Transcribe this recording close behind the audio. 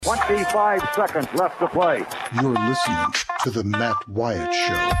25 seconds left to play. You're listening to the Matt Wyatt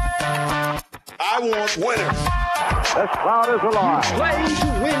Show. I want winners. This crowd is alive. Play to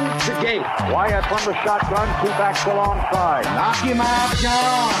win the game. Wyatt from the shotgun, two backs alongside. Knock him out,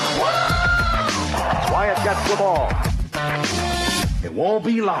 John. Wyatt gets the ball. It won't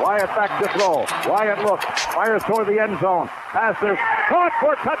be long. Wyatt back to throw. Wyatt looks, fires toward the end zone. Passes, caught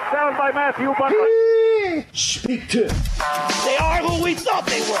for touchdown by Matthew Butler. Speak to him. They are who we thought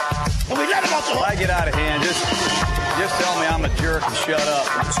they were. And we let them off the hook. I get out of hand. Just tell me I'm a jerk and shut up.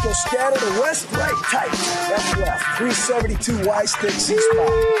 Let's go scatter the west, right, tight. Left, left. 372 Y stick, C-spot.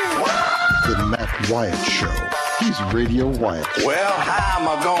 The Matt Wyatt Show. He's Radio Wyatt. Well, how am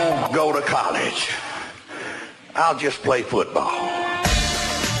I going to go to college? I'll just play football.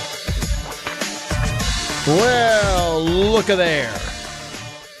 Well, look at there.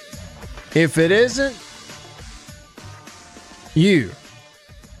 If it isn't you,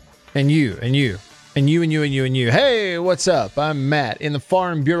 and you, and you, and you, and you, and you, and you. Hey, what's up? I'm Matt in the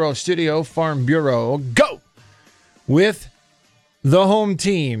Farm Bureau studio. Farm Bureau, go! With the home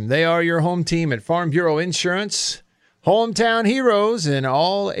team. They are your home team at Farm Bureau Insurance. Hometown heroes in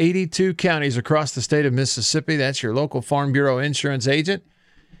all 82 counties across the state of Mississippi. That's your local Farm Bureau Insurance agent.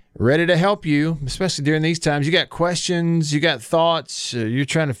 Ready to help you, especially during these times. You got questions, you got thoughts, you're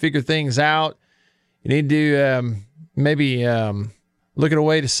trying to figure things out. You need to maybe look at a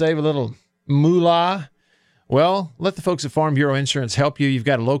way to save a little moolah. Well, let the folks at Farm Bureau Insurance help you. You've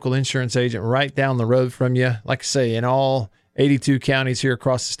got a local insurance agent right down the road from you, like I say, in all 82 counties here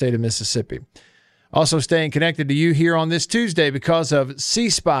across the state of Mississippi. Also staying connected to you here on this Tuesday because of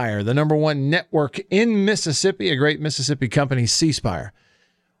C-Spire, the #1 network in Mississippi, a great Mississippi company, C-Spire.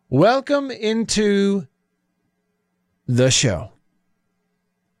 Welcome into the show.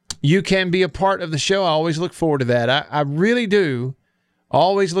 You can be a part of the show. I always look forward to that. I really do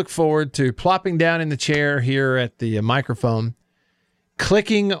always look forward to plopping down in the chair here at the microphone,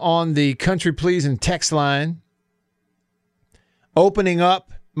 clicking on the Country Pleasing text line, opening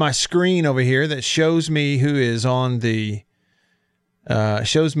up my screen over here that shows me who's on the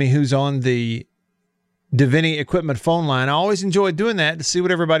Davini Equipment phone line. I always enjoy doing that to see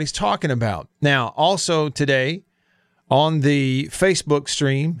what everybody's talking about. Now, also today on the Facebook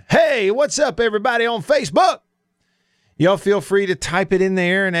stream, hey, what's up, everybody on Facebook? Y'all feel free to type it in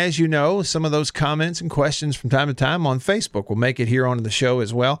there. And as you know, some of those comments and questions from time to time on Facebook will make it here onto the show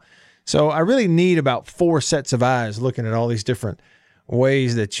as well. So I really need about 4 sets of eyes looking at all these different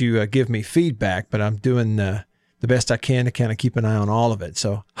ways that you give me feedback, but I'm doing the best I can to kind of keep an eye on all of it.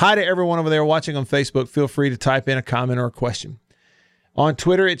 So hi to everyone over there watching on Facebook. Feel free to type in a comment or a question. On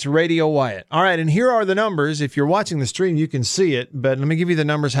Twitter, it's Radio Wyatt. All right, and here are the numbers. If you're watching the stream, you can see it, but let me give you the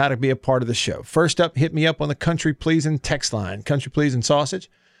numbers how to be a part of the show. First up, hit me up on the Country Pleasing text line. Country Pleasing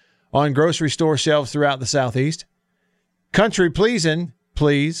sausage on grocery store shelves throughout the Southeast. Country Pleasing,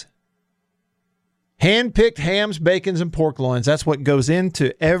 please. Hand-picked hams, bacons, and pork loins. That's what goes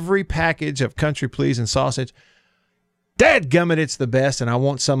into every package of Country Pleasing sausage. Dadgummit, it's the best, and I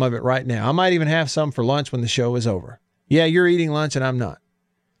want some of it right now. I might even have some for lunch when the show is over. Yeah, you're eating lunch, and I'm not.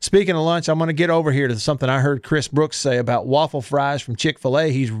 Speaking of lunch, I'm going to get over here to something I heard Chris Brooks say about waffle fries from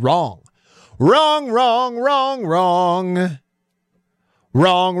Chick-fil-A. He's wrong. Wrong, wrong, wrong, wrong.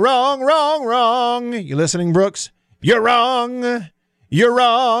 Wrong, wrong, wrong, wrong. You listening, Brooks? You're wrong. You're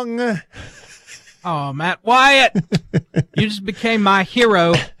wrong. Oh, Matt Wyatt, you just became my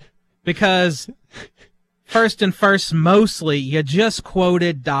hero because first, mostly, you just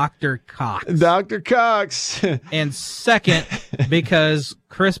quoted Dr. Cox. Dr. Cox. And second, because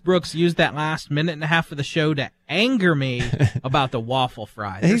Chris Brooks used that last minute and a half of the show to anger me about the waffle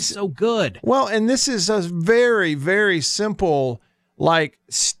fries. They're so good. Well, and this is a very, very simple,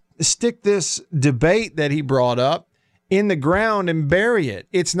 stick this debate that he brought up in the ground and bury it.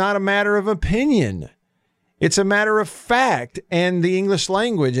 It's not a matter of opinion. It's a matter of fact and the English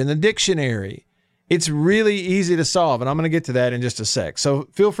language and the dictionary. It's really easy to solve, and I'm going to get to that in just a sec. So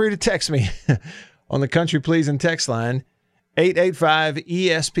feel free to text me on the Country Pleasing text line,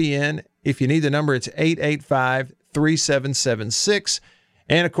 885-ESPN. If you need the number, it's 885-3776.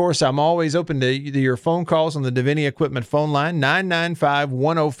 And, of course, I'm always open to your phone calls on the Davini Equipment phone line,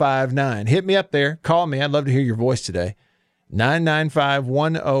 995-1059. Hit me up there. Call me. I'd love to hear your voice today,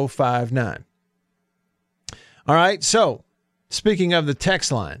 995-1059. All right, so speaking of the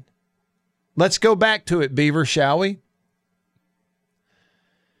text line, let's go back to it, Beaver, shall we?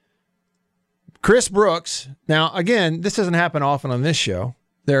 Chris Brooks. Now, again, this doesn't happen often on this show.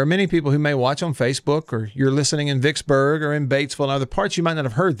 There are many people who may watch on Facebook, or you're listening in Vicksburg or in Batesville and other parts. You might not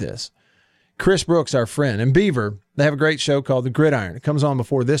have heard this. Chris Brooks, our friend, and Beaver, they have a great show called The Gridiron. It comes on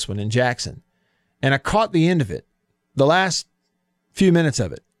before this one in Jackson. And I caught the end of it, the last few minutes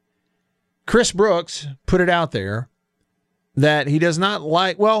of it. Chris Brooks put it out there that he does not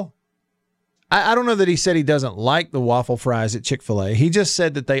like, well, I don't know that he said he doesn't like the waffle fries at Chick-fil-A. He just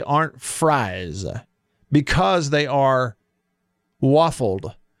said that they aren't fries because they are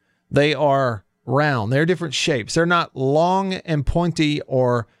waffled. They are round. They're different shapes. They're not long and pointy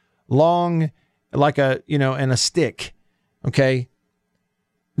or long like and a stick. Okay.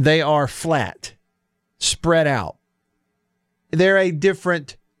 They are flat, spread out. They're a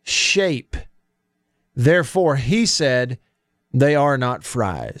different shape. Therefore, he said they are not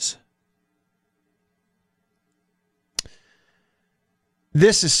fries.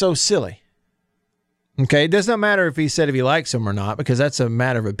 This is so silly. Okay, it does not matter if he said if he likes them or not, because that's a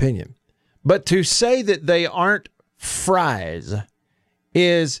matter of opinion. But to say that they aren't fries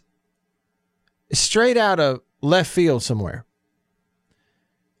is straight out of left field somewhere.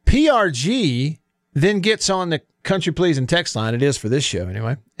 PRG then gets on the Country Pleasing text line, it is for this show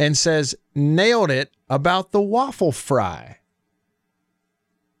anyway, and says, nailed it about the waffle fry.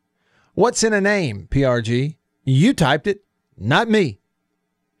 What's in a name, PRG? You typed it, not me.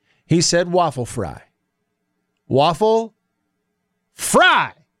 He said waffle fry. Waffle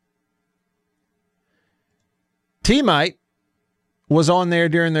fry. T-Mite was on there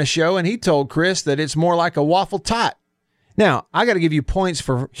during the show, and he told Chris that it's more like a waffle tot. Now, I got to give you points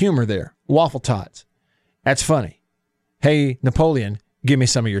for humor there. Waffle tots. That's funny. Hey, Napoleon, give me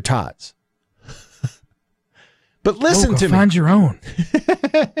some of your tots. But listen to me. Go find your own.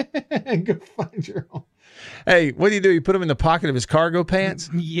 Go find your own. Hey, what do? You put them in the pocket of his cargo pants?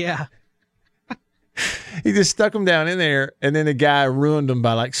 Yeah. He just stuck them down in there, and then the guy ruined them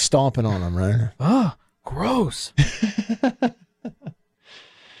by like stomping on them, right? Oh, gross.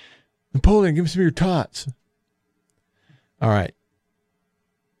 Napoleon, give me some of your tots. All right.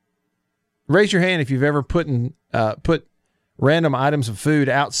 Raise your hand if you've ever put random items of food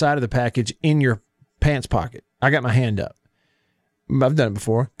outside of the package in your pants pocket. I got my hand up. I've done it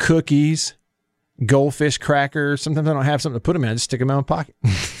before. Cookies, goldfish crackers. Sometimes I don't have something to put them in. I just stick them in my pocket.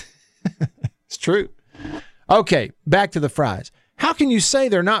 It's true. Okay, back to the fries. How can you say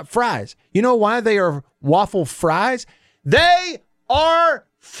they're not fries? You know why they are waffle fries? They are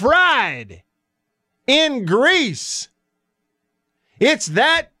fried in grease. It's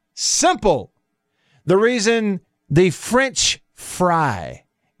that simple. The reason the French fry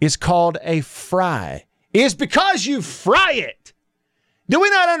is called a fry is because you fry it. Do we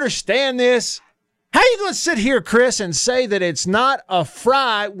not understand this? How are you going to sit here, Chris, and say that it's not a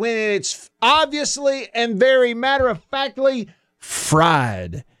fry when it's obviously and very matter-of-factly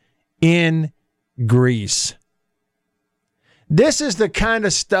fried in grease? This is the kind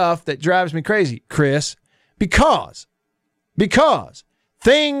of stuff that drives me crazy, Chris, because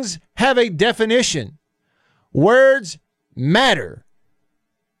things have a definition. Words matter.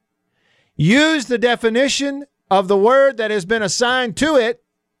 Use the definition of the word that has been assigned to it,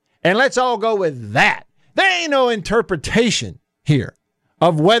 and let's all go with that. There ain't no interpretation here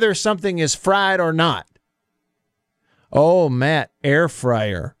of whether something is fried or not. Oh, Matt, air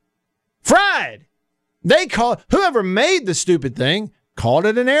fryer. Fried! Whoever made the stupid thing called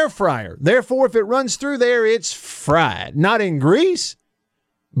it an air fryer. Therefore, if it runs through there, it's fried. Not in grease,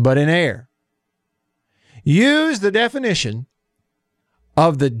 but in air. Use the definition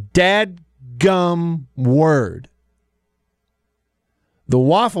of the dadgum word. The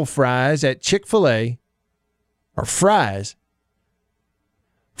waffle fries at Chick-fil-A are fries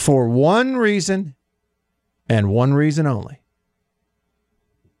for one reason and one reason only.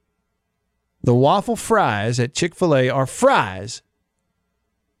 The waffle fries at Chick-fil-A are fries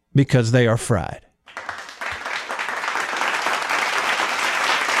because they are fried.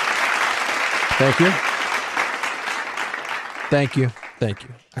 Thank you. Thank you. Thank you.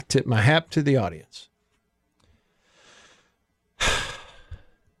 I tip my hat to the audience.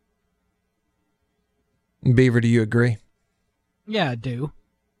 Beaver, do you agree? Yeah, I do.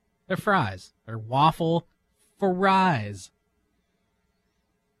 They're fries. They're waffle fries.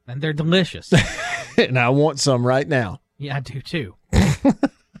 And they're delicious. And I want some right now. Yeah, I do too.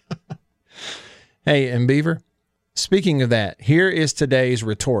 Hey, and Beaver, speaking of that, here is today's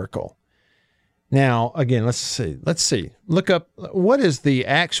rhetorical. Now, again, let's see. Look up, what is the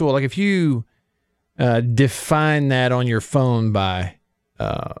actual, like if you define that on your phone by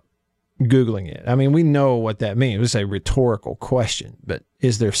Googling it. I mean, we know what that means. It's a rhetorical question, but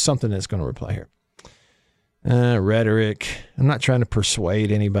is there something that's going to reply here? Rhetoric. I'm not trying to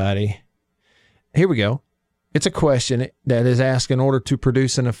persuade anybody. Here we go. It's a question that is asked in order to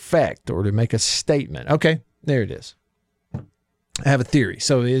produce an effect or to make a statement. Okay, there it is. I have a theory,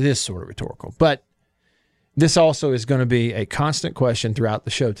 so it is sort of rhetorical. But this also is going to be a constant question throughout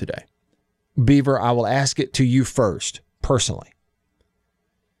the show today. Beaver, I will ask it to you first, personally.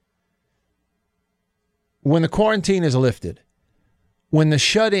 When the quarantine is lifted, when the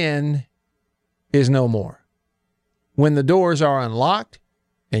shut-in is no more, when the doors are unlocked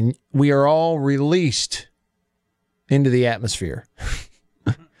and we are all released into the atmosphere,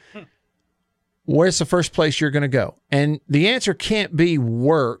 where's the first place you're going to go? And the answer can't be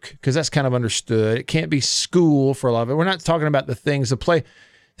work, because that's kind of understood. It can't be school for a lot of it. We're not talking about the things, the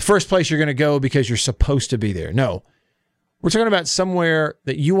first place you're going to go because you're supposed to be there. No. We're talking about somewhere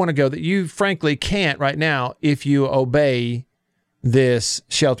that you want to go that you frankly can't right now if you obey this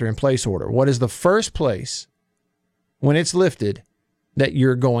shelter-in-place order. What is the first place, when it's lifted, that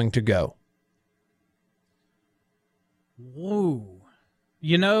you're going to go? Whoa.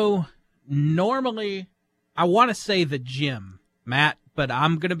 Normally, I want to say the gym, Matt, but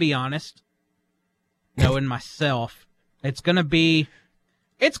I'm going to be honest, knowing myself, it's going to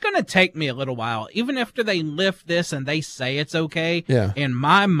take me a little while. Even after they lift this and they say it's okay, in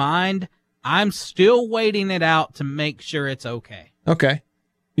my mind, I'm still waiting it out to make sure it's okay. Okay.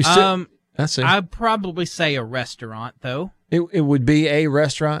 You still, I see. I'd probably say a restaurant, though. It would be a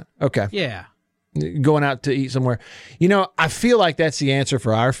restaurant? Okay. Yeah. Going out to eat somewhere. I feel like that's the answer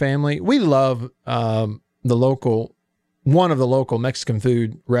for our family. We love one of the local Mexican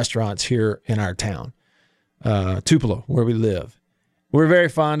food restaurants here in our town, Tupelo, where we live. We're very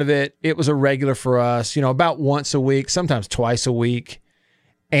fond of it. It was a regular for us, about once a week, sometimes twice a week.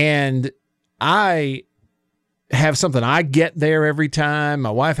 And I have something I get there every time.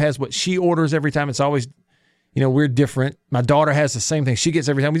 My wife has what she orders every time. It's always, we're different. My daughter has the same thing she gets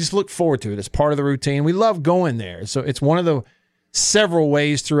every time. We just look forward to it. It's part of the routine. We love going there. So it's one of the several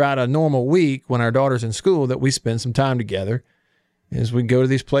ways throughout a normal week when our daughter's in school that we spend some time together is we go to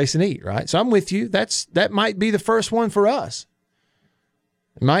this place and eat, right? So I'm with you. That might be the first one for us.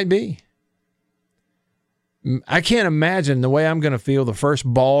 It might be. I can't imagine the way I'm going to feel the first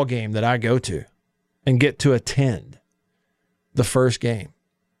ball game that I go to and get to attend the first game.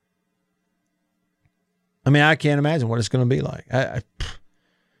 I mean, I can't imagine what it's going to be like.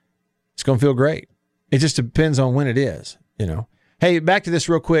 It's going to feel great. It just depends on when it is, Hey, back to this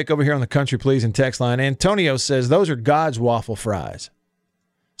real quick over here on the Country Pleasing text line. Antonio says, those are God's waffle fries.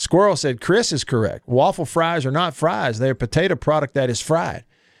 Squirrel said, Chris is correct. Waffle fries are not fries. They're a potato product that is fried.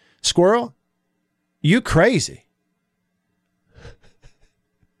 Squirrel, you crazy.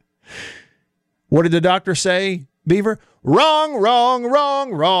 What did the doctor say, Beaver? Wrong, wrong,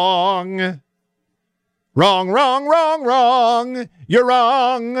 wrong, wrong. Wrong, wrong, wrong, wrong. You're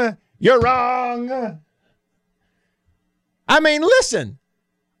wrong. You're wrong. I mean, listen.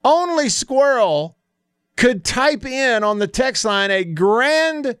 Only Squirrel could type in on the text line a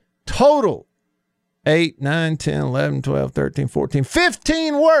grand total. 8, 9, 10, 11, 12, 13, 14,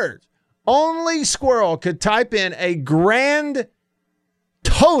 15 words. Only Squirrel could type in a grand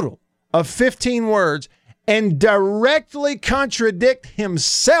total of 15 words and directly contradict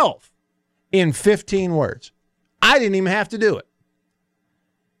himself in 15 words. I didn't even have to do it.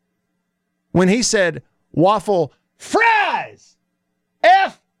 When he said waffle fries,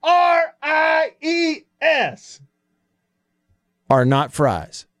 F-R-I-E-S, are not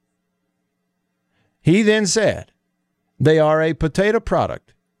fries. He then said they are a potato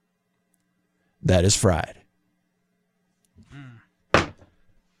product that is fried.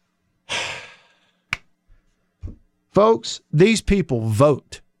 Folks, these people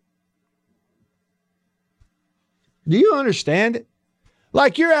vote. Do you understand it?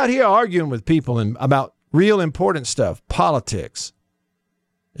 Like you're out here arguing with people about real important stuff, politics,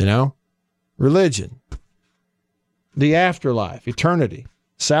 religion, the afterlife, eternity,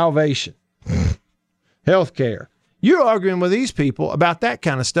 salvation, healthcare. You're arguing with these people about that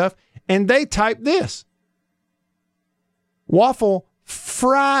kind of stuff, and they type this. Waffle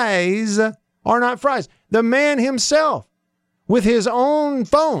fries are not fries. The man himself, with his own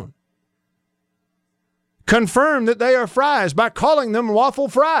phone, confirmed that they are fries by calling them waffle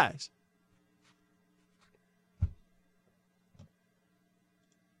fries.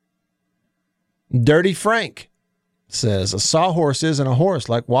 Dirty Frank says, a sawhorse isn't a horse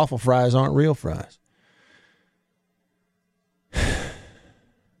like waffle fries aren't real fries.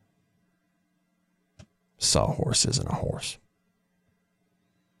 Sawhorse isn't a horse.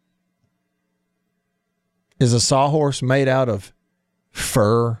 Is a sawhorse made out of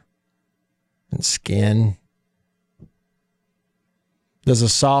fur and skin? Does a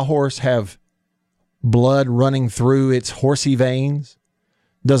sawhorse have blood running through its horsey veins?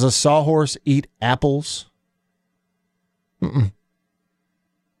 Does a sawhorse eat apples? Mm-mm.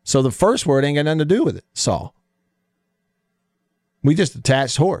 So the first word ain't got nothing to do with it, saw. We just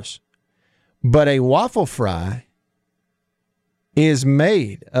attached horse. But a waffle fry is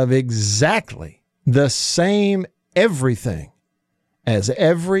made of exactly the same everything as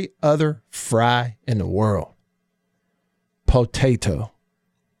every other fry in the world. Potato.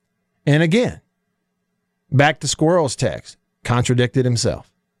 And again, back to Squirrel's text, contradicted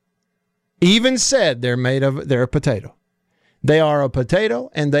himself. Even said they're a potato. They are a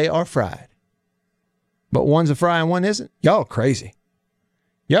potato and they are fried. But one's a fry and one isn't? Y'all crazy.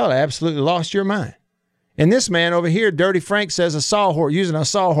 Y'all absolutely lost your mind. And this man over here, Dirty Frank, says a sawhorse, using a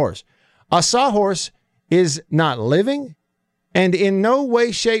sawhorse. A sawhorse is not living and in no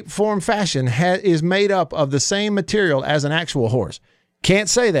way, shape, form, fashion is made up of the same material as an actual horse. Can't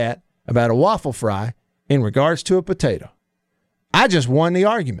say that about a waffle fry in regards to a potato. I just won the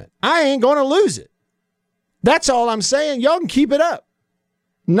argument. I ain't going to lose it. That's all I'm saying. Y'all can keep it up.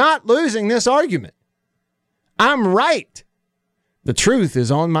 Not losing this argument. I'm right. The truth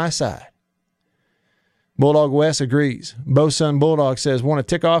is on my side. Bulldog West agrees. Bosun Bulldog says, want to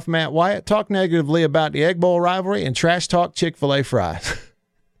tick off Matt Wyatt? Talk negatively about the Egg Bowl rivalry and trash talk Chick-fil-A fries.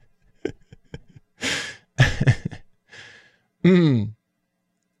 There's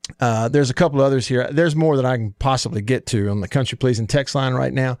a couple others here. There's more that I can possibly get to on the Country Pleasing text line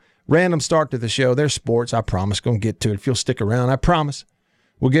right now. Random start to the show. There's sports. I promise. Going to get to it. If you'll stick around, I promise.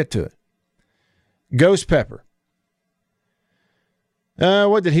 We'll get to it. Ghost Pepper.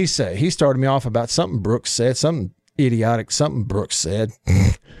 What did he say? He started me off about something Brooks said, something idiotic, something Brooks said.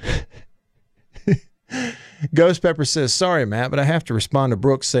 Ghost Pepper says, sorry, Matt, but I have to respond to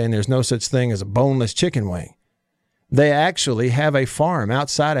Brooks saying there's no such thing as a boneless chicken wing. They actually have a farm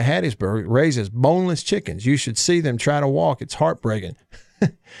outside of Hattiesburg that raises boneless chickens. You should see them try to walk. It's heartbreaking.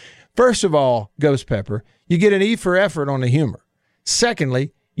 First of all, Ghost Pepper, you get an E for effort on the humor.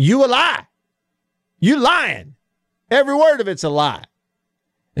 Secondly, you a lie. You lying. Every word of it's a lie.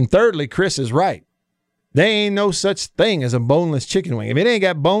 And thirdly, Chris is right. There ain't no such thing as a boneless chicken wing. If it ain't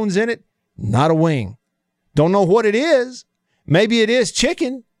got bones in it, not a wing. Don't know what it is. Maybe it is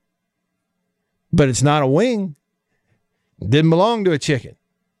chicken, but it's not a wing. It didn't belong to a chicken.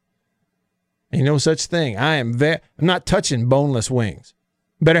 Ain't no such thing. I'm not touching boneless wings.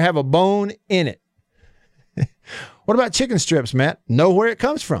 Better have a bone in it. What about chicken strips, Matt? Know where it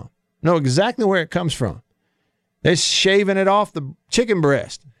comes from. Know exactly where it comes from. They're shaving it off the chicken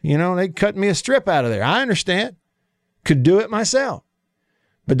breast. You know, they cut me a strip out of there. I understand. Could do it myself.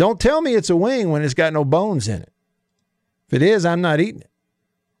 But don't tell me it's a wing when it's got no bones in it. If it is, I'm not eating it.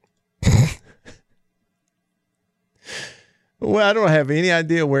 Well, I don't have any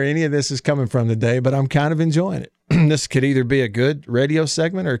idea where any of this is coming from today, but I'm kind of enjoying it. This could either be a good radio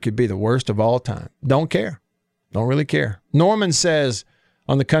segment or it could be the worst of all time. Don't care. Don't really care. Norman says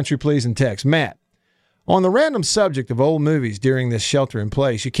on the Country Pleasing text, Matt, on the random subject of old movies during this shelter in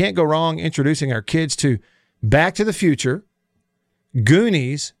place, you can't go wrong introducing our kids to Back to the Future,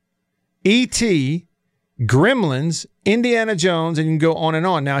 Goonies, E.T., Gremlins, Indiana Jones, and you can go on and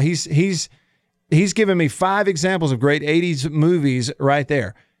on. Now, he's given me 5 examples of great 80s movies right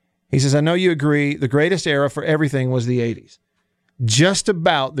there. He says, I know you agree the greatest era for everything was the 80s. Just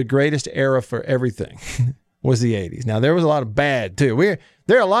about the greatest era for everything was the 80s. Now, there was a lot of bad, too.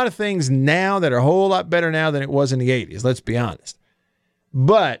 There are a lot of things now that are a whole lot better now than it was in the 80s, let's be honest.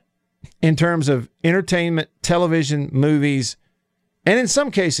 But in terms of entertainment, television, movies, and in some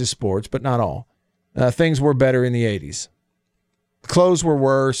cases sports, but not all, things were better in the 80s. Clothes were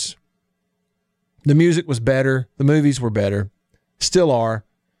worse. The music was better. The movies were better. Still are.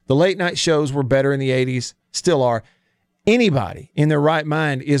 The late night shows were better in the 80s. Still are. Anybody in their right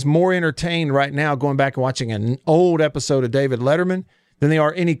mind is more entertained right now going back and watching an old episode of David Letterman than they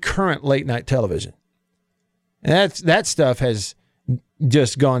are any current late night television. And that stuff has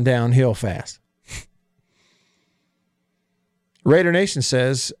just gone downhill fast. Raider Nation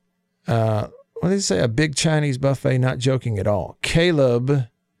says, what did he say? A big Chinese buffet, not joking at all. Caleb,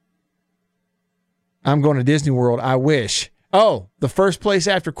 I'm going to Disney World. I wish. Oh, the first place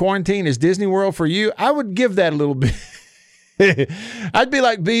after quarantine is Disney World for you? I would give that a little bit. I'd be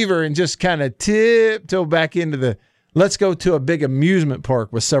like Beaver and just kind of tiptoe back into let's go to a big amusement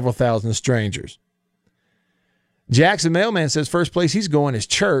park with several thousand strangers. Jackson Mailman says first place he's going is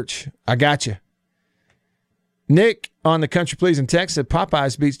church. I got you. Nick on the Country Pleasing text said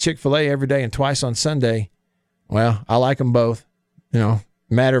Popeyes beats Chick-fil-A every day and twice on Sunday. Well, I like them both. You know,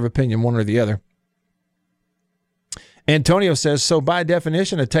 matter of opinion, one or the other. Antonio says, so by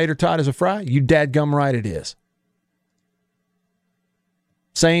definition, a tater tot is a fry? You dadgum right it is.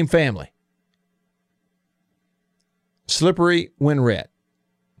 Same family. Slippery Winret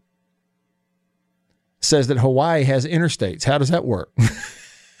says that Hawaii has interstates. How does that work?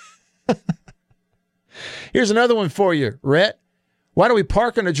 Here's another one for you, Rhett. Why do we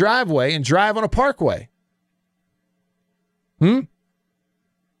park on a driveway and drive on a parkway?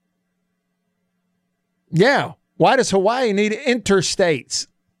 Yeah. Why does Hawaii need interstates?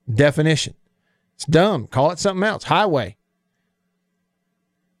 Definition. It's dumb. Call it something else. Highway.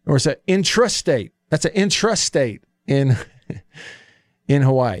 Or it's an intrastate. That's an intrastate in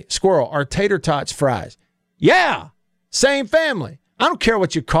Hawaii. Squirrel, are tater tots fries? Yeah. Same family. I don't care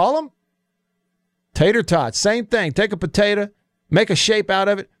what you call them. Tater tots, same thing. Take a potato, make a shape out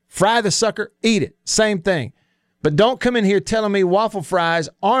of it, fry the sucker, eat it. Same thing. But don't come in here telling me waffle fries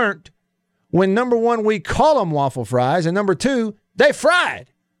aren't, when number one, we call them waffle fries, and number two, they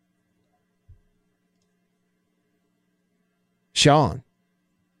fried. Sean,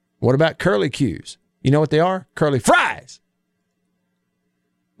 what about curly Q's? You know what they are? Curly fries.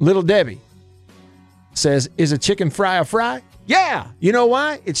 Little Debbie says, is a chicken fry a fry? Yeah. You know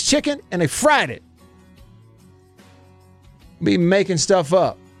why? It's chicken and they fried it. Be making stuff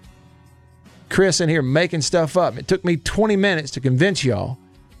up. Chris in here making stuff up. It took me 20 minutes to convince y'all,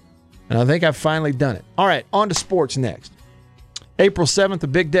 and I think I've finally done it. All right, on to sports next. April 7th, a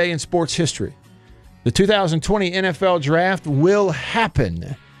big day in sports history. The 2020 NFL Draft will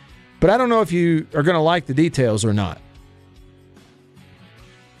happen, but I don't know if you are going to like the details or not.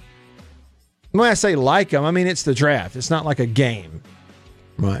 When I say like them, I mean it's the draft. It's not like a game,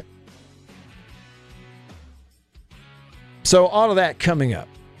 right? So all of that coming up,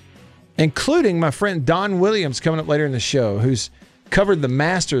 including my friend Don Williams coming up later in the show, who's covered the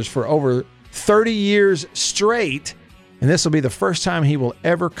Masters for over 30 years straight, and this will be the first time he will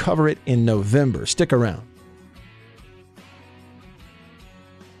ever cover it in November. Stick around.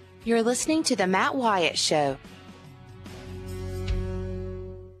 You're listening to The Matt Wyatt Show.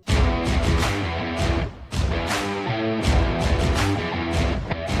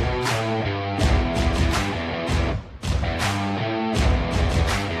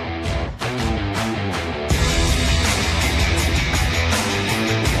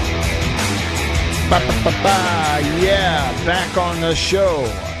 Yeah, back on the show.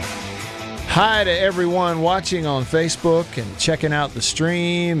 Hi to everyone watching on Facebook and checking out the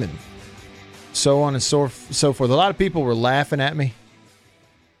stream and so on and so forth. A lot of people were laughing at me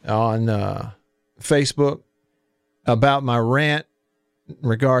on Facebook about my rant in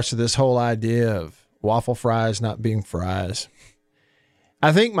regards to this whole idea of waffle fries not being fries.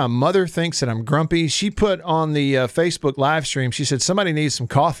 I think my mother thinks that I'm grumpy. She put on the Facebook live stream, she said, somebody needs some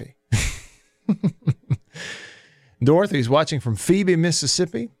coffee. Dorothy's watching from Phoebe,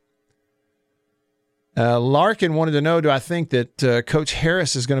 Mississippi. Larkin wanted to know, do I think that Coach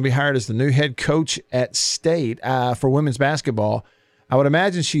Harris is going to be hired as the new head coach at State for women's basketball? I would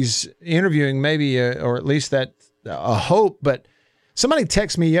imagine she's interviewing maybe, or at least that a hope, but somebody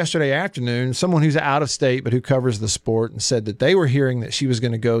texted me yesterday afternoon, someone who's out of state but who covers the sport, and said that they were hearing that she was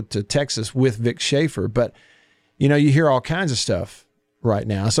going to go to Texas with Vic Schaefer. But, you know, you hear all kinds of stuff right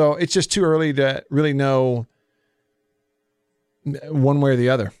now. So it's just too early to really know one way or the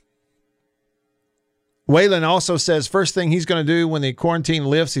other. Waylon also says first thing he's going to do when the quarantine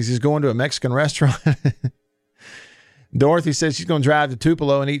lifts is he's going to a Mexican restaurant. Dorothy says she's going to drive to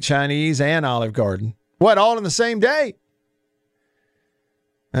Tupelo and eat Chinese and Olive Garden. What, all in the same day?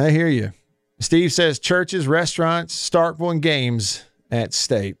 I hear you. Steve says churches, restaurants, Starkville, and games at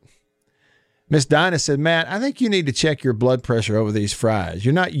State. Miss Dinah said, Matt, I think you need to check your blood pressure over these fries.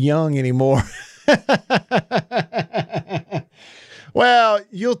 You're not young anymore. Well,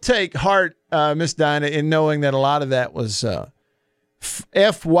 you'll take heart, Miss Dinah, in knowing that a lot of that was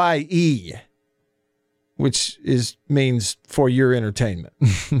FYE, which means for your entertainment.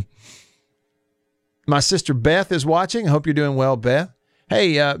 My sister Beth is watching. I hope you're doing well, Beth.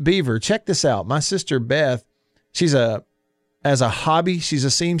 Hey, Beaver, check this out. My sister Beth, as a hobby, she's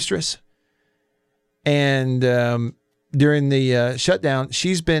a seamstress. And during the shutdown,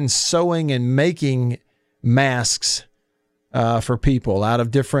 she's been sewing and making masks for people out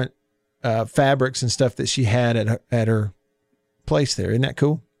of different fabrics and stuff that she had at her place there. Isn't that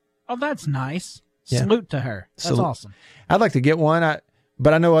cool? Oh, that's nice. Yeah. Salute to her. That's awesome. I'd like to get one,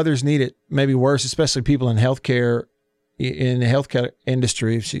 but I know others need it maybe worse, especially people in healthcare, in the healthcare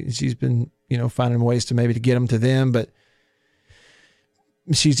industry. She's been, finding ways to maybe to get them to them, but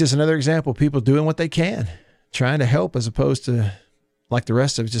she's just another example of people doing what they can, trying to help as opposed to like the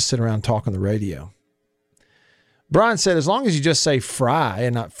rest of us just sit around talking on the radio. Brian said, as long as you just say fry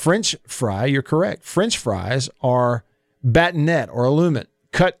and not French fry, you're correct. French fries are batonette or aluminum,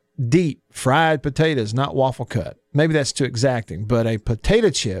 cut deep, fried potatoes, not waffle cut. Maybe that's too exacting, but a potato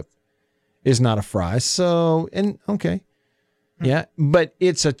chip is not a fry. So, and okay. Yeah, but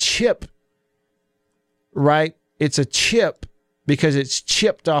it's a chip, right? It's a chip because it's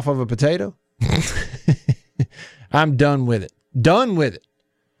chipped off of a potato. I'm done with it. Done with it.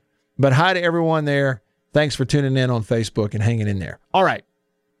 But hi to everyone there. Thanks for tuning in on Facebook and hanging in there. All right.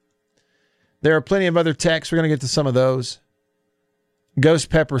 There are plenty of other texts. We're going to get to some of those. Ghost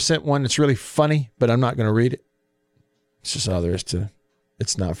Pepper sent one that's really funny, but I'm not going to read it. It's just all there is to it.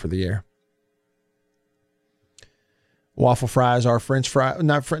 It's not for the air. Waffle fries are French fries.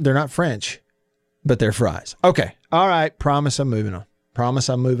 They're not French, but they're fries. Okay. All right. Promise I'm moving on. Promise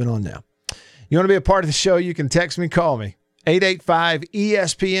I'm moving on now. You want to be a part of the show, you can text me, call me.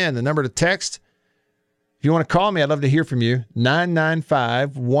 885-ESPN, the number to text. If you want to call me, I'd love to hear from you.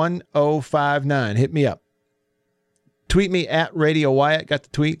 995-1059. Hit me up. Tweet me at Radio Wyatt. Got the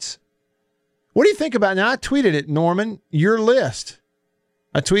tweets. What do you think about, now I tweeted it, Norman, your list.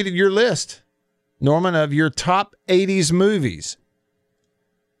 I tweeted your list, Norman, of your top 80s movies.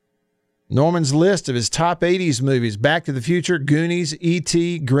 Norman's list of his top 80s movies: Back to the Future, Goonies,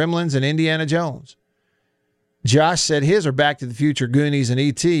 E.T., Gremlins, and Indiana Jones. Josh said his are Back to the Future, Goonies, and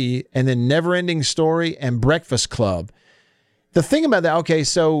E.T., and then Never-Ending Story and Breakfast Club. The thing about that, okay,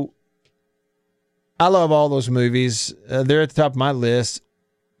 so I love all those movies. They're at the top of my list.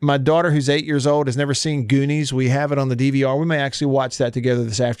 My daughter, who's 8 years old, has never seen Goonies. We have it on the DVR. We may actually watch that together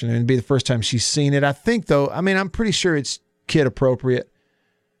this afternoon. It'd be the first time she's seen it. I think, though, I'm pretty sure it's kid appropriate.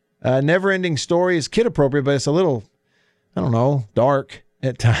 Never-Ending Story is kid appropriate, but it's a little, I don't know, dark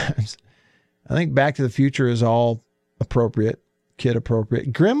at times. I think Back to the Future is all appropriate, kid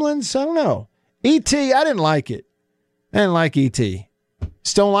appropriate. Gremlins, I don't know. E.T., I didn't like it. I didn't like E.T.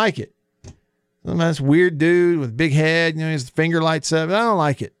 Still don't like it. This weird dude with big head, his finger lights up. I don't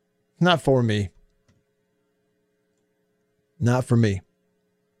like it. Not for me. Not for me.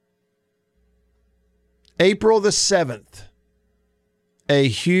 April the 7th. A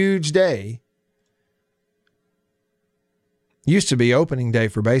huge day. Used to be opening day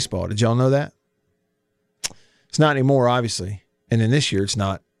for baseball. Did y'all know that? It's not anymore, obviously. And then this year, it's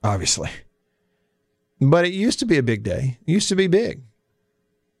not, obviously. But it used to be a big day. It used to be big. It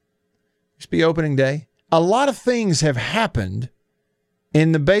used to be opening day. A lot of things have happened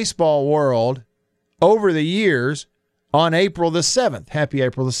in the baseball world over the years on April the 7th. Happy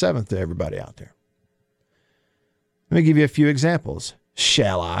April the 7th to everybody out there. Let me give you a few examples.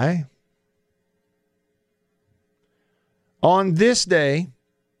 Shall I? On this day,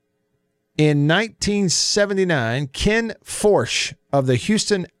 in 1979, Ken Forsch of the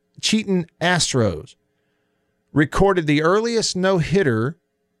Houston Cheatin' Astros recorded the earliest no-hitter,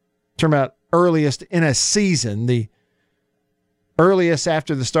 talking about earliest in a season, the earliest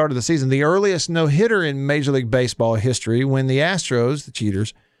after the start of the season, the earliest no-hitter in Major League Baseball history when the Astros, the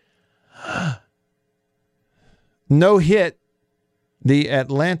cheaters, no-hit the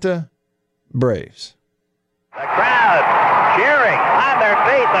Atlanta Braves. The crowd cheering on their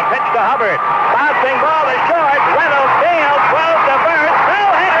feet. The pitch to Hubbard. Bouncing ball to short. Reynolds field. Throws to first.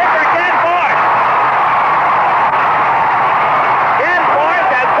 No-hitter for Ken Forsch. Ken Forsch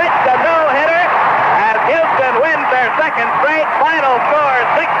has pitched a no-hitter as Houston wins their second straight. Final score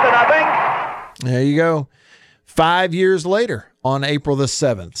 6-0. There you go. 5 years later, on April the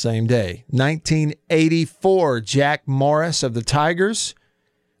 7th, same day, 1984, Jack Morris of the Tigers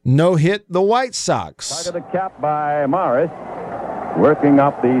no-hit the White Sox. Target the cap by Morris. Working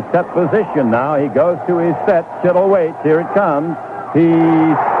up the set position now. He goes to his set. Kittle waits. Here it comes. He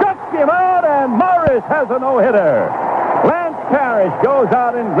struck him out, and Morris has a no-hitter. Lance Parrish goes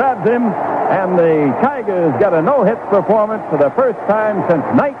out and grabs him, and the Tigers get a no-hit performance for the first time since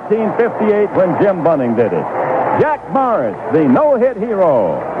 1958 when Jim Bunning did it. Jack Morris, the no-hit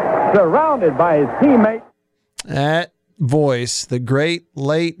hero, surrounded by his teammates. That voice, the great,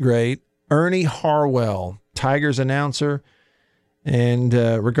 late, great Ernie Harwell, Tigers announcer. And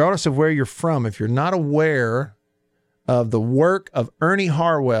regardless of where you're from, if you're not aware of the work of Ernie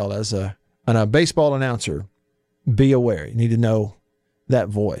Harwell as a baseball announcer, be aware. You need to know that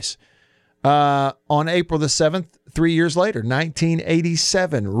voice. On April the 7th, 3 years later,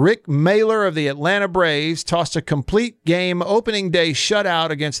 1987, Rick Mailer of the Atlanta Braves tossed a complete game opening day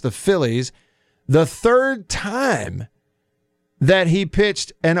shutout against the Phillies, the third time that he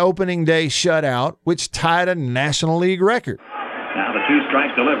pitched an opening day shutout, which tied a National League record. Now the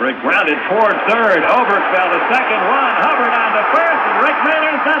two-strike delivery, grounded toward third. Overfell to second, one. Hubbard on to first, and Rick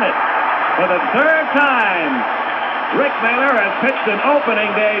Mailer's done it. For the third time Rick Mailer has pitched an opening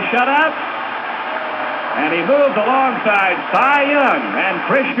day shutout, and he moves alongside Cy Young and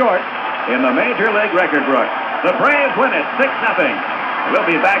Chris Short in the Major League record book. The Braves win it 6-0. We'll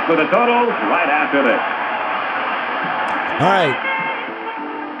be back with the totals right after this. All right.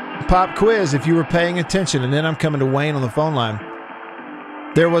 Pop quiz, if you were paying attention, and then I'm coming to Wayne on the phone line.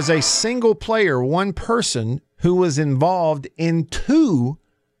 There was a single player, one person, who was involved in 2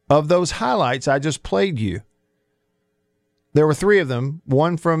 of those highlights I just played you. There were 3 of them,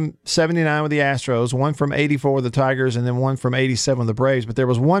 one from 79 with the Astros, one from 84 with the Tigers, and then one from 87 with the Braves. But there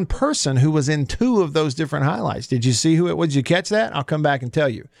was one person who was in 2 of those different highlights. Did you see who it was? Did you catch that? I'll come back and tell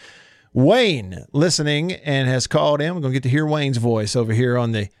you. Wayne, listening and has called in. We're going to get to hear Wayne's voice over here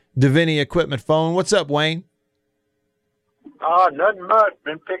on the Davini Equipment phone. What's up, Wayne? Nothing much.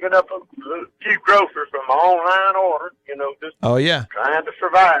 Been picking up a few groceries from my online order, just trying to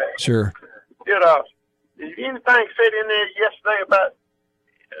survive. Sure. Did anything said in there yesterday about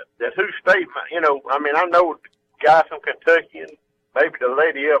that who state, I know the guy from Kentucky and maybe the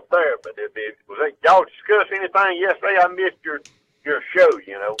lady up there, but y'all discuss anything yesterday? I missed your show,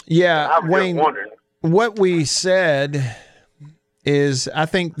 Yeah, I was Wayne, just wondering. What we said is, I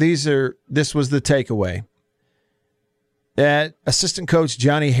think this was the takeaway. That assistant coach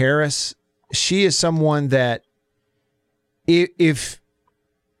Johnny Harris, she is someone that if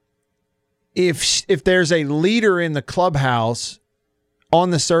there's a leader in the clubhouse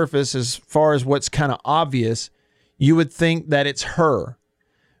on the surface, as far as what's kind of obvious, you would think that it's her,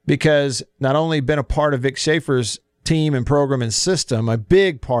 because not only been a part of Vic Schaefer's team and program and system, a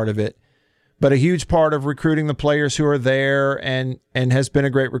big part of it, but a huge part of recruiting the players who are there and has been a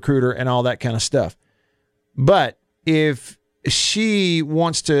great recruiter and all that kind of stuff. But if she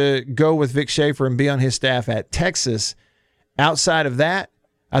wants to go with Vic Schaefer and be on his staff at Texas, outside of that,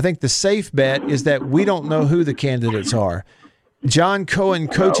 I think the safe bet is that we don't know who the candidates are. John Cohen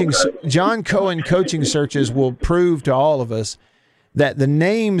coaching searches will prove to all of us that the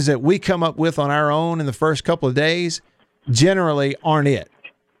names that we come up with on our own in the first couple of days generally aren't it.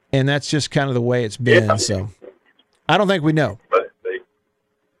 And that's just kind of the way it's been. Yeah. So I don't think we know. But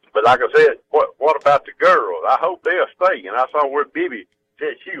like I said, what about the girls? I hope they'll stay. And I saw where Bibi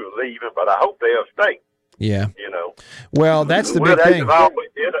said she was leaving, but I hope they'll stay. Yeah. Well, that's the big thing.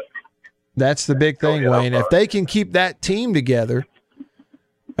 That's the big thing, Wayne. If they can keep that team together,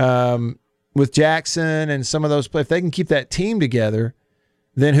 with Jackson and some of those players, if they can keep that team together,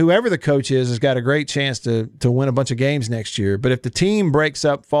 then whoever the coach is has got a great chance to win a bunch of games next year. But if the team breaks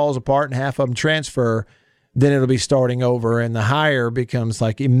up, falls apart, and half of them transfer, then it'll be starting over, and the hire becomes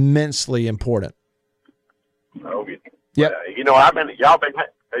like immensely important. Okay. Yep.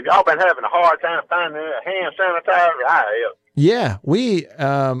 Y'all been having a hard time finding a hand sanitizer? I have. Yeah,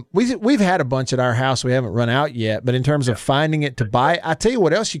 we've had a bunch at our house. We haven't run out yet, but in terms of finding it to buy, I tell you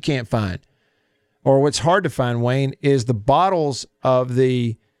what else you can't find, or what's hard to find, Wayne, is the bottles of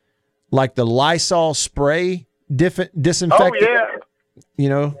the Lysol spray disinfectant. Oh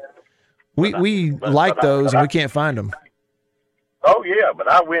yeah. We like those, and we can't find them. Oh yeah,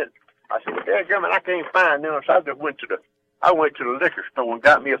 but I said, "Dadgummit, I can't find them." So I went to the liquor store and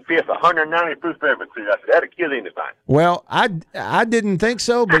got me a fifth, 190 proof everything. I said, that'll kill anything. Well, I didn't think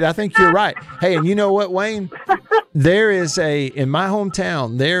so, but I think you're right. Hey, and you know what, Wayne? In my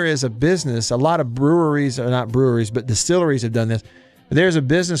hometown, there is a business, a lot of breweries, or not breweries, but distilleries have done this. There's a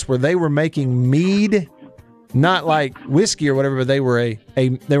business where they were making mead, not like whiskey or whatever, but they were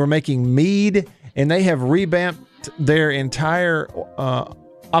making mead, and they have revamped their entire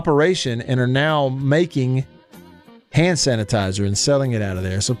operation and are now making hand sanitizer and selling it out of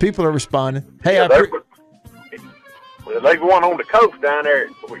there. So people are responding. Hey, they going on the coast down there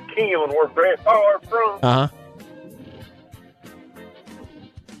with Keon, where Brett Favre from. Uh-huh.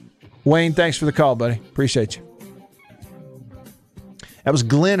 Wayne, thanks for the call, buddy. Appreciate you. That was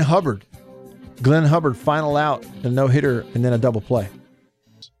Glenn Hubbard. Glenn Hubbard, final out, a no-hitter, and then a double play.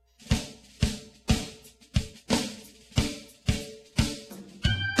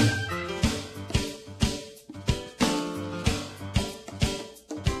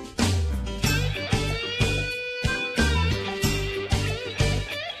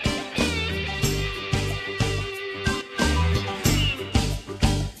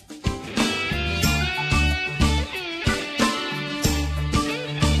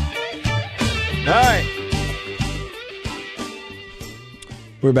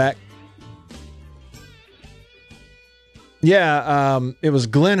 We're back. Yeah, it was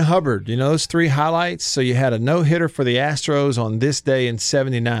Glenn Hubbard. Those 3 highlights. So you had a no-hitter for the Astros on this day in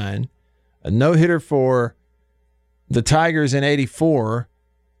 79, a no-hitter for the Tigers in 84,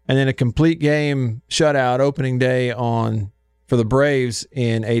 and then a complete game shutout opening day for the Braves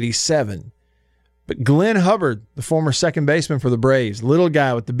in 87. But Glenn Hubbard, the former second baseman for the Braves, little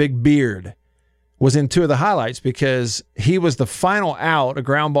guy with the big beard, was in two of the highlights because he was the final out, a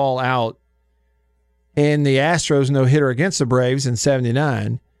ground ball out, in the Astros no-hitter against the Braves in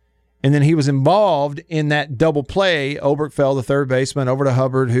 79. And then he was involved in that double play. Olbert fell, the third baseman, over to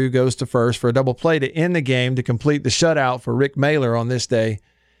Hubbard, who goes to first for a double play to end the game to complete the shutout for Rick Mailer on this day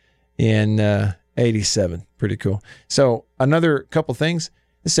in 87. Pretty cool. So another couple things.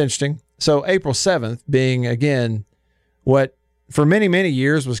 It's interesting. So April 7th being, again, what for many, many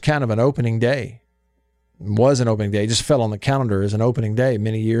years was kind of an opening day. It was an opening day. It just fell on the calendar as an opening day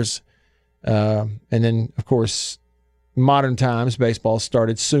many years. And then, of course, modern times, baseball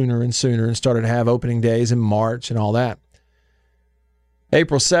started sooner and sooner and started to have opening days in March and all that.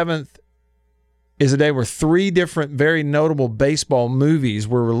 April 7th is a day where 3 different very notable baseball movies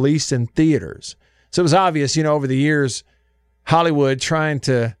were released in theaters. So it was obvious, over the years, Hollywood trying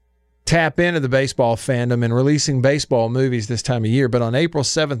to tap into the baseball fandom and releasing baseball movies this time of year. But on April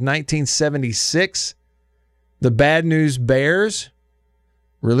 7th, 1976, The Bad News Bears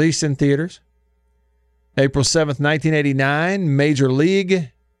released in theaters. April 7th, 1989, Major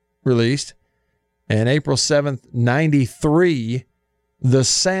League released. And April 7th, 93, The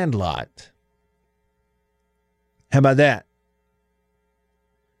Sandlot. How about that?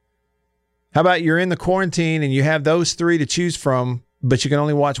 How about you're in the quarantine and you have those 3 to choose from, but you can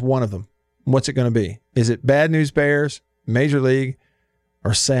only watch one of them? What's it going to be? Is it Bad News Bears, Major League,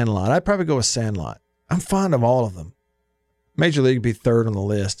 or Sandlot? I'd probably go with Sandlot. I'm fond of all of them. Major League would be third on the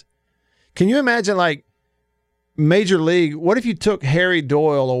list. Can you imagine, like, Major League? What if you took Harry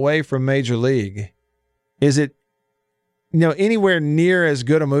Doyle away from Major League? Is it, anywhere near as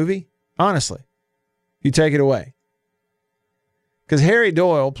good a movie? Honestly, you take it away. Because Harry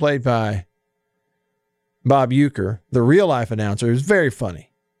Doyle, played by Bob Uecker, the real-life announcer, is very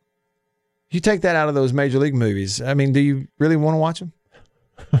funny. You take that out of those Major League movies. I mean, do you really want to watch them?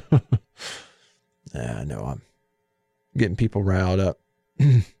 No, I'm getting people riled up.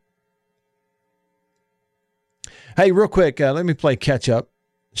 Hey, real quick, let me play catch-up,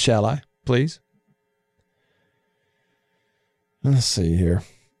 shall I, please? Let's see here.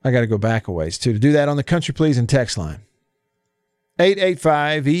 I got to go back a ways, too. To do that on the Country Please and text line.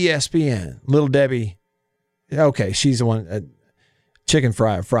 885-ESPN. Little Debbie. Okay, she's the one. Chicken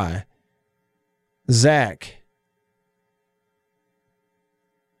fry. Zach.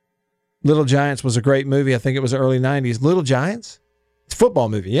 Little Giants was a great movie. I think it was the early 90s. Little Giants? It's a football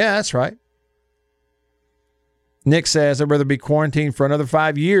movie. Yeah, that's right. Nick says, I'd rather be quarantined for another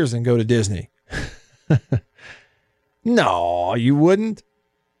 5 years than go to Disney. No, you wouldn't.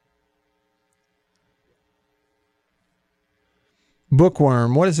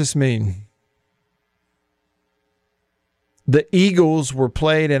 Bookworm, what does this mean? The Eagles were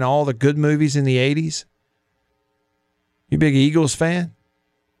played in all the good movies in the 80s? You big Eagles fan?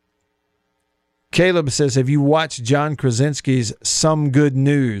 Caleb says, have you watched John Krasinski's Some Good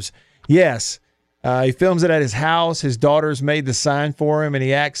News? Yes. He films it at his house. His daughter's made the sign for him, and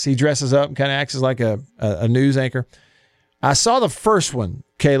he dresses up and kind of acts as like a news anchor. I saw the first one,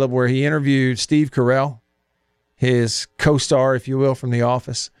 Caleb, where he interviewed Steve Carell, his co-star, if you will, from The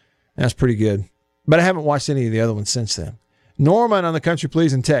Office. That's pretty good. But I haven't watched any of the other ones since then. Norman on the Country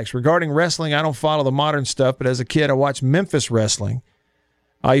Please and text. Regarding wrestling, I don't follow the modern stuff, but as a kid, I watched Memphis wrestling.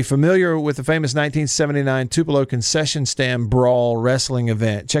 Are you familiar with the famous 1979 Tupelo concession stand brawl wrestling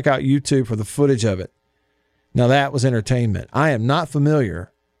event? Check out YouTube for the footage of it. Now, that was entertainment. I am not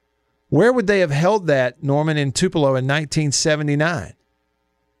familiar. Where would they have held that, Norman, in Tupelo in 1979?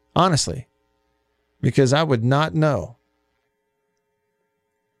 Honestly. Because I would not know.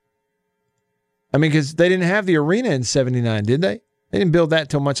 I mean, because they didn't have the arena in 79, did they? They didn't build that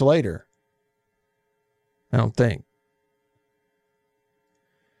till much later. I don't think.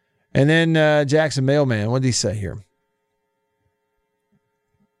 And then Jackson Mailman, what did he say here?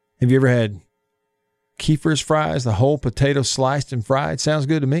 Have you ever had Kiefer's fries, the whole potato sliced and fried? Sounds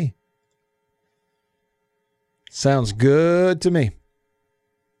good to me. Sounds good to me.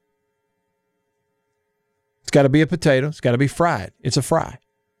 It's got to be a potato. It's got to be fried. It's a fry.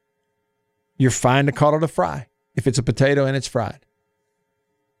 You're fine to call it a fry if it's a potato and it's fried.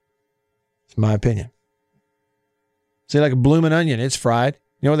 It's my opinion. Say like a blooming onion. It's fried.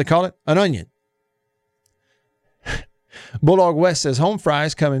 You know what they call it? An onion. Bulldog West says home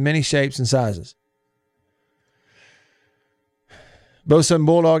fries come in many shapes and sizes. Bosa and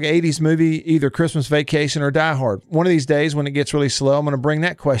Bulldog 80s movie, either Christmas Vacation or Die Hard. One of these days when it gets really slow, I'm going to bring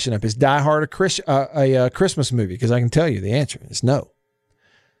that question up. Is Die Hard a Christmas movie? Because I can tell you the answer is no.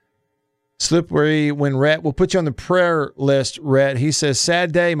 Slippery when Rhett, we'll put you on the prayer list, Rhett. He says,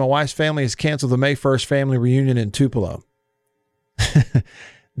 sad day, my wife's family has canceled the May 1st family reunion in Tupelo.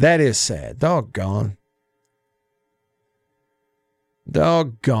 That is sad. Doggone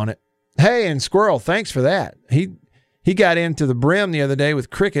it. Hey, and Squirrel, thanks for that. He got into the brim the other day with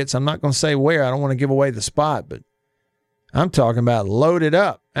crickets. I'm not going to say where. I don't want to give away the spot, but I'm talking about loaded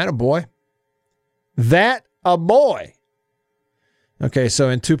up. Attaboy. That a boy. Okay, so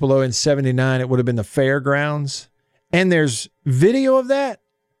in Tupelo in 79, it would have been the fairgrounds. And there's video of that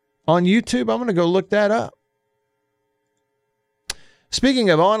on YouTube. I'm going to go look that up. Speaking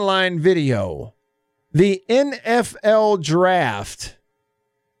of online video, the NFL draft.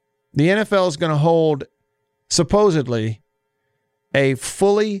 The NFL is going to hold, supposedly, a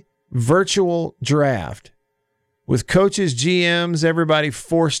fully virtual draft with coaches, GMs, everybody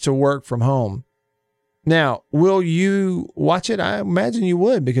forced to work from home. Now, will you watch it? I imagine you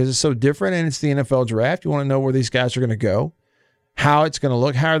would, because it's so different and it's the NFL draft. You want to know where these guys are going to go, how it's going to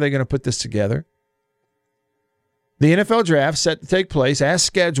look, how are they going to put this together. The NFL draft set to take place as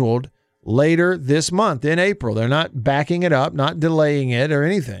scheduled later this month in April. They're not backing it up, not delaying it or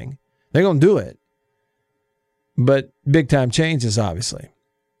anything. They're going to do it. But big time changes, obviously.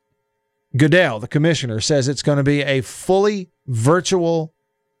 Goodell, the commissioner, says it's going to be a fully virtual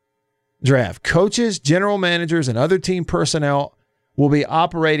draft. Coaches, general managers, and other team personnel will be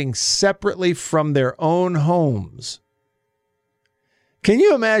operating separately from their own homes. Can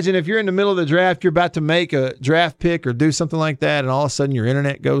you imagine if you're in the middle of the draft, you're about to make a draft pick or do something like that, and all of a sudden your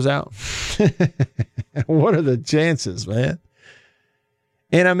internet goes out? What are the chances, man?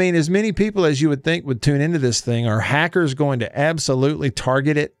 And I mean, as many people as you would think would tune into this thing, are hackers going to absolutely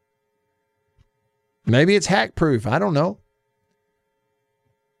target it? Maybe it's hack proof. I don't know.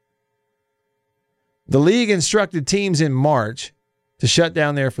 The league instructed teams in March to shut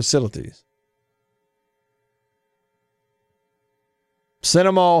down their facilities. Send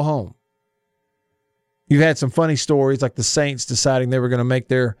them all home. You've had some funny stories like the Saints deciding they were going to make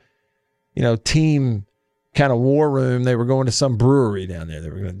their, team kind of war room. They were going to some brewery down there. They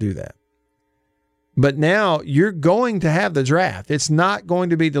were going to do that. But now you're going to have the draft. It's not going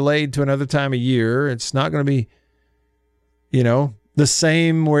to be delayed to another time of year. It's not going to be, the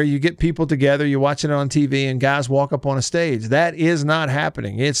same where you get people together, you watch it on TV, and guys walk up on a stage. That is not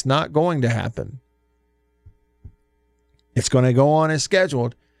happening. It's not going to happen. It's going to go on as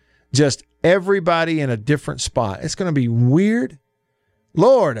scheduled. Just everybody in a different spot. It's going to be weird.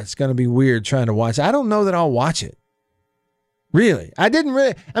 Lord, it's going to be weird trying to watch. I don't know that I'll watch it. Really.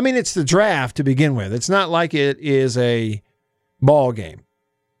 It's the draft to begin with. It's not like it is a ball game.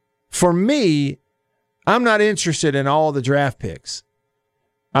 For me, I'm not interested in all the draft picks.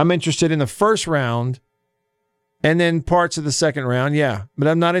 I'm interested in the first round and then parts of the second round, yeah. But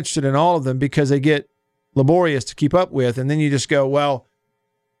I'm not interested in all of them because they get laborious to keep up with. And then you just go, well,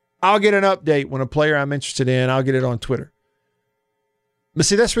 I'll get an update when a player I'm interested in, I'll get it on Twitter. But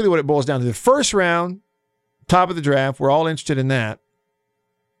see, that's really what it boils down to. The first round, top of the draft, we're all interested in that.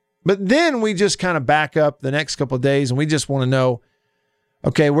 But then we just kind of back up the next couple of days and we just want to know,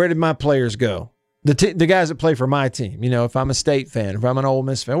 okay, where did my players go? The guys that play for my team, if I'm a State fan, if I'm an Ole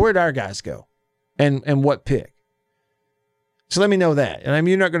Miss fan, where did our guys go? And what pick? So let me know that. And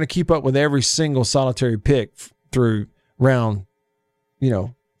you're not going to keep up with every single solitary pick through round,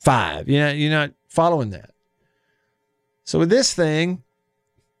 5. You're not following that. So with this thing,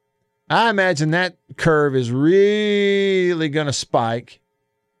 I imagine that curve is really going to spike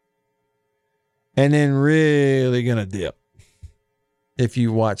and then really going to dip. If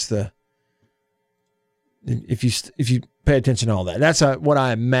you watch if you pay attention to all that, that's what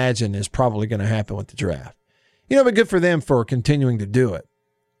I imagine is probably going to happen with the draft. But good for them for continuing to do it.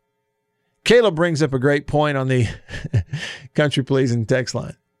 Caleb brings up a great point on the country pleasing text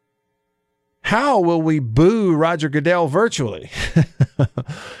line. How will we boo Roger Goodell virtually?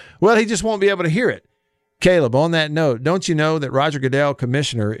 Well, he just won't be able to hear it. Caleb, on that note, don't you know that Roger Goodell,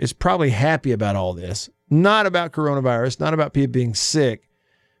 commissioner, is probably happy about all this? Not about coronavirus, not about people being sick,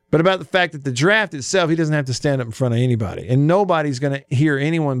 but about the fact that the draft itself, he doesn't have to stand up in front of anybody. And nobody's going to hear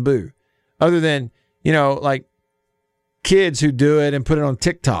anyone boo other than, like kids who do it and put it on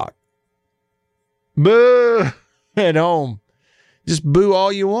TikTok. Boo at home. Just boo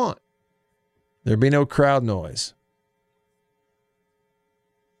all you want. There'll be no crowd noise.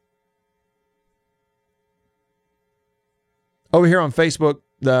 Over here on Facebook,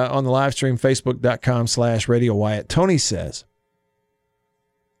 on the live stream, facebook.com/Radio Wyatt, Tony says,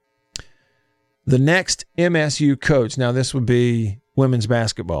 the next MSU coach, now this would be women's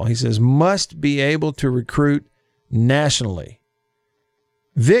basketball, he says, must be able to recruit nationally.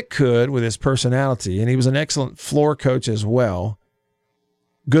 Vic could with his personality, and he was an excellent floor coach as well.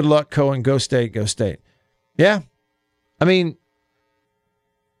 Good luck, Cohen. Go State, go State. Yeah. I mean,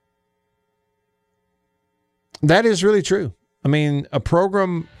 that is really true. I mean, a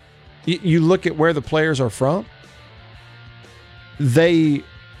program, you look at where the players are from, they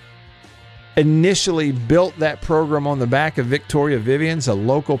initially built that program on the back of Victoria Vivian's, a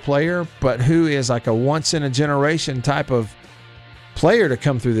local player, but who is like a once-in-a-generation type of player to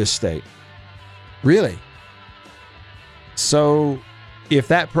come through this state. Really. So if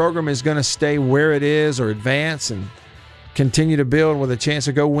that program is going to stay where it is or advance and continue to build with a chance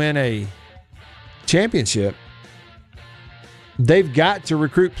to go win a championship, they've got to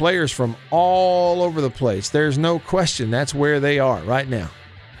recruit players from all over the place. There's no question that's where they are right now.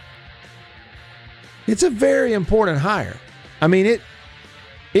 It's a very important hire. I mean,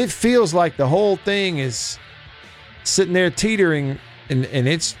 it feels like the whole thing is sitting there teetering, and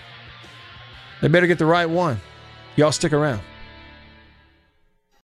they better get the right one. Y'all stick around.